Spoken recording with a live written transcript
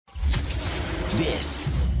This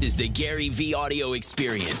is the Gary V audio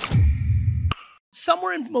experience.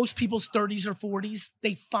 Somewhere in most people's 30s or 40s,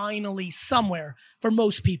 they finally, somewhere, for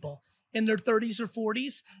most people, in their 30s or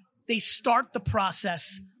 40s, they start the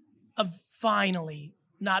process of finally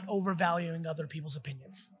not overvaluing other people's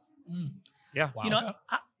opinions. Yeah. Wow. You know,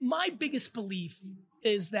 my biggest belief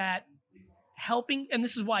is that helping, and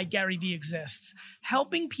this is why Gary V exists,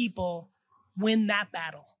 helping people win that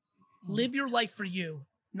battle. Live your life for you,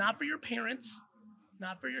 not for your parents,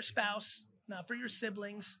 not for your spouse, not for your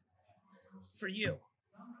siblings, for you.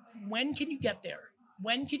 When can you get there?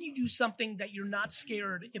 When can you do something that you're not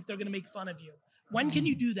scared if they're going to make fun of you? When can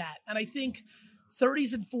you do that? And I think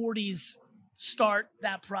 30s and 40s start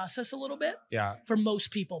that process a little bit. Yeah. For most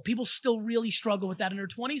people. People still really struggle with that in their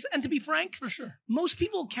 20s. And to be frank, for sure, most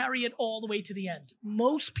people carry it all the way to the end.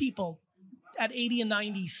 Most people at 80 and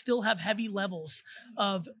 90 still have heavy levels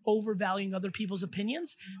of overvaluing other people's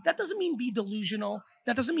opinions. That doesn't mean be delusional.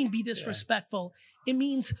 That doesn't mean be disrespectful. It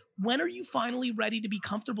means, when are you finally ready to be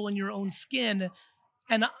comfortable in your own skin?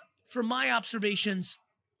 And from my observations,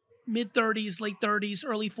 mid-30s, late 30s,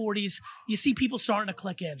 early 40s, you see people starting to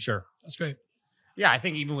click in. Sure. That's great. Yeah, I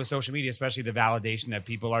think even with social media, especially the validation that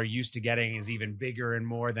people are used to getting is even bigger and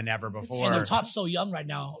more than ever before. And they're taught so young right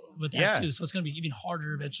now with that too, so it's going to be even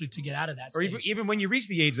harder eventually to get out of that stage. Or even when you reach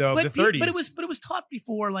the age of the 30s. But it was taught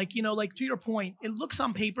before, like, you know, like to your point, it looks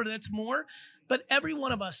on paper that it's more, but every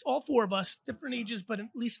one of us, all four of us, different ages, but at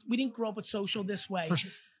least we didn't grow up with social this way. For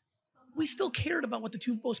sure. We still cared about what the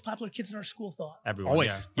two most popular kids in our school thought. Everyone.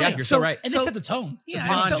 Always. Yeah, You're so right. And they set the tone. Yeah,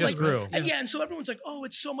 bond and so, just grew. And so everyone's like, oh,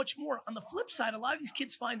 it's so much more. On the flip side, a lot of these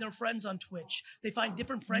kids find their friends on Twitch. They find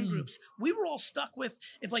different friend groups. We were all stuck with,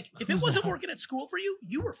 if it wasn't working at school for you,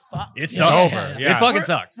 you were fucked. It sucked. over. It fucking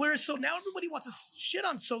sucked. Whereas so now everybody wants to shit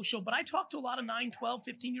on social, but I talk to a lot of 9, 12,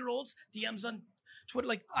 15-year-olds, DMs on Twitter,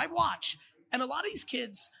 like I watch. And a lot of these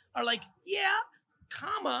kids are like, yeah,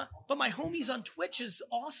 but my homies on Twitch is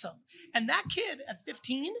awesome. And that kid at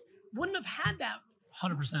 15 wouldn't have had that.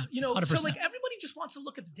 100%. You know, 100%. so like everybody just wants to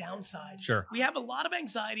look at the downside. Sure. We have a lot of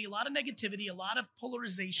anxiety, a lot of negativity, a lot of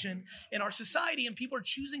polarization in our society, and people are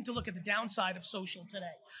choosing to look at the downside of social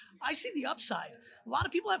today. I see the upside. A lot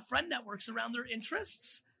of people have friend networks around their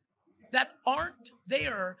interests that aren't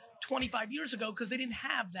there 25 years ago because they didn't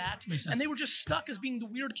have that. Makes sense. And they were just stuck as being the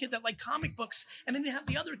weird kid that liked comic books, and they didn't have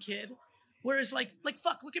the other kid. Whereas like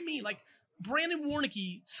fuck, look at me. Like Brandon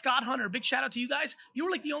Warnicki, Scott Hunter, big shout out to you guys. You were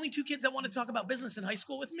like the only two kids that wanted to talk about business in high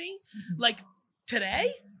school with me. Like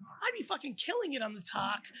today, I'd be fucking killing it on the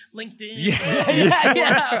talk, LinkedIn.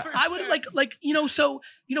 Yeah. I would like, you know, so,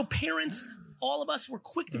 you know, parents, all of us were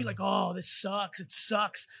quick to be like, oh, this sucks. It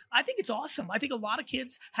sucks. I think it's awesome. I think a lot of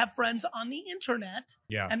kids have friends on the internet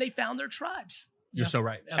and they found their tribes. You're so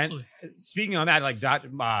right. Absolutely. And speaking on that, like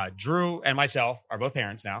Drew and myself are both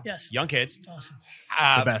parents now. Yes. Young kids. Awesome.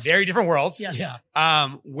 The best. Very different worlds. Yes. Yeah.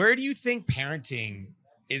 Where do you think parenting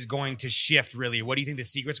is going to shift, really? What do you think the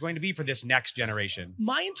secret's going to be for this next generation?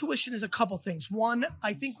 My intuition is a couple things. One,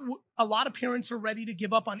 I think a lot of parents are ready to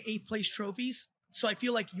give up on 8th place trophies. So I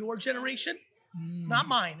feel like your generation, not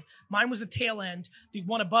mine. Mine was the tail end. The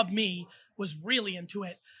one above me was really into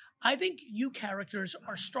it. I think you characters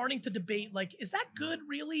are starting to debate, like, is that good,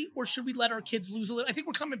 really? Or should we let our kids lose a little? I think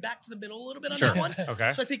we're coming back to the middle a little bit on that one.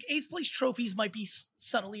 Okay. So I think 8th place trophies might be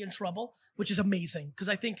subtly in trouble, which is amazing. Because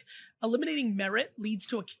I think eliminating merit leads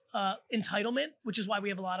to entitlement, which is why we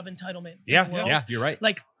have a lot of entitlement. Yeah, in the world. Yeah, you're right.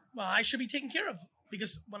 Like, well, I should be taken care of.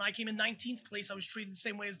 Because when I came in 19th place, I was treated the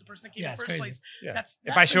same way as the person that came in first place. Yeah. That's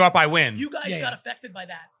if I show up, I win. You guys got affected by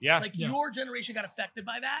that. Yeah. Like your generation got affected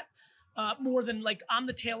by that. More than like I'm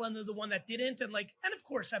the tail end of the one that didn't, and of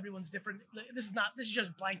course everyone's different. This is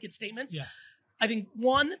just blanket statements. Yeah. I think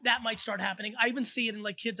one that might start happening. I even see it in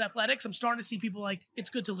like kids athletics. I'm starting to see people like it's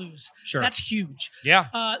good to lose. Sure. That's huge. Yeah.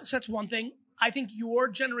 So that's one thing. I think your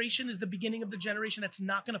generation is the beginning of the generation that's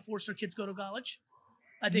not going to force their kids to go to college.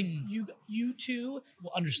 I think you two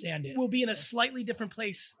Will understand it. will be in a slightly different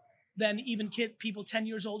place than even people 10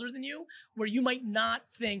 years older than you, where you might not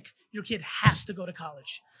think your kid has to go to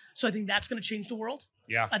college. So I think that's going to change the world.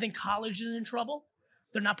 Yeah. I think college is in trouble.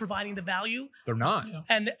 They're not providing the value. They're not. Yeah.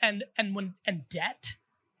 And debt,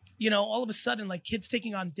 you know, all of a sudden, like kids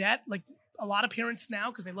taking on debt, like a lot of parents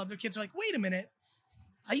now, because they love their kids, are like, wait a minute.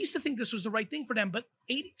 I used to think this was the right thing for them, but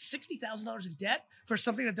 $60,000 in debt for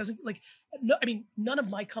something that doesn't none of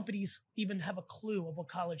my companies even have a clue of what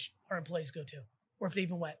college our employees go to, or if they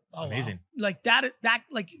even went. Oh, Amazing. Wow. Like that,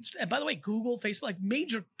 and by the way, Google, Facebook, like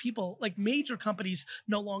major people, like major companies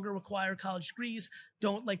no longer require college degrees.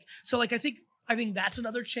 I think that's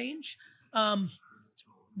another change.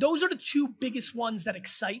 Those are the two biggest ones that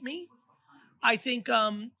excite me. I think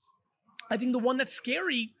the one that's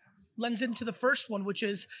scary lends into the first one, which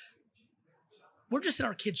is we're just in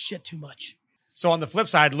our kids' shit too much. So on the flip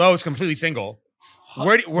side, Lo's completely single.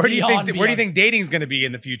 Where do you think dating is going to be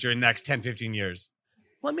in the future in the next 10, 15 years?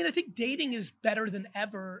 Well, I mean, I think dating is better than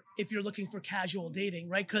ever if you're looking for casual dating,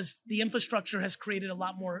 right? Because the infrastructure has created a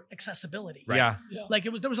lot more accessibility. Right. Yeah. Like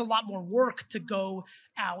there was a lot more work to go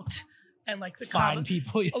out and like find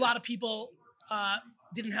people. A lot of people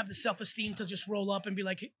didn't have the self-esteem to just roll up and be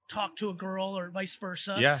like, talk to a girl or vice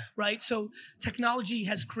versa. Yeah. Right. So technology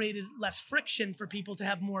has created less friction for people to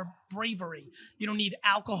have more bravery. You don't need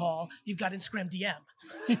alcohol. You've got Instagram DM.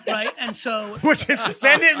 Right. And so. Which is to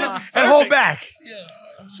send it and hold back. Yeah.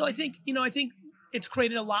 So I think it's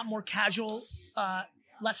created a lot more casual,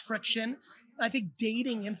 less friction. I think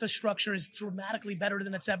dating infrastructure is dramatically better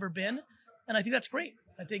than it's ever been. And I think that's great.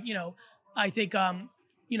 I think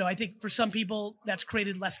for some people that's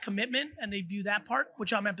created less commitment and they view that part,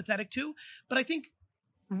 which I'm empathetic to. But I think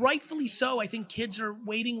rightfully so, I think kids are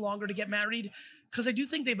waiting longer to get married because I do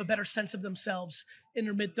think they have a better sense of themselves in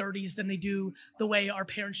their mid-30s than they do the way our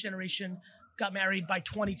parents' generation got married by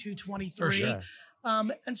 22, 23. For sure.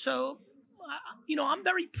 And so, I'm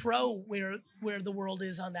very pro where the world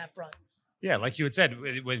is on that front. Yeah, like you had said,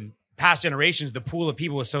 when past generations, the pool of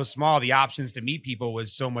people was so small, the options to meet people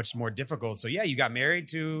was so much more difficult. So yeah, you got married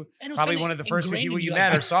to probably one of the first people you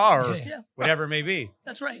met or saw or whatever it may be.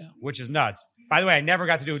 That's right. Which is nuts. By the way, I never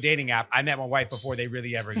got to do a dating app. I met my wife before they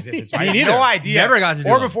really ever existed. So I Me had neither. no idea. Never got to do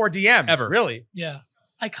or them. before DMs. Ever. Really. Yeah.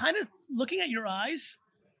 I kind of, looking at your eyes,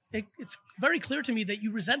 it's very clear to me that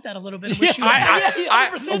you resent that a little bit. Wish you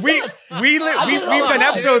we've done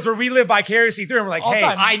episodes where we live vicariously through and we're like, All hey,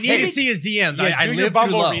 time. I need to see his DMs. Yeah, I do your live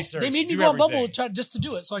Bumble through Lo. research. They made me do go on Bumble everything. just to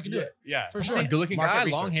do it so I could do it. Yeah. For He's sure. a good-looking Market guy,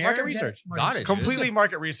 research. long hair. Market research. Got it. Completely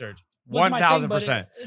market research. Wasn't my thing, but 1,000%.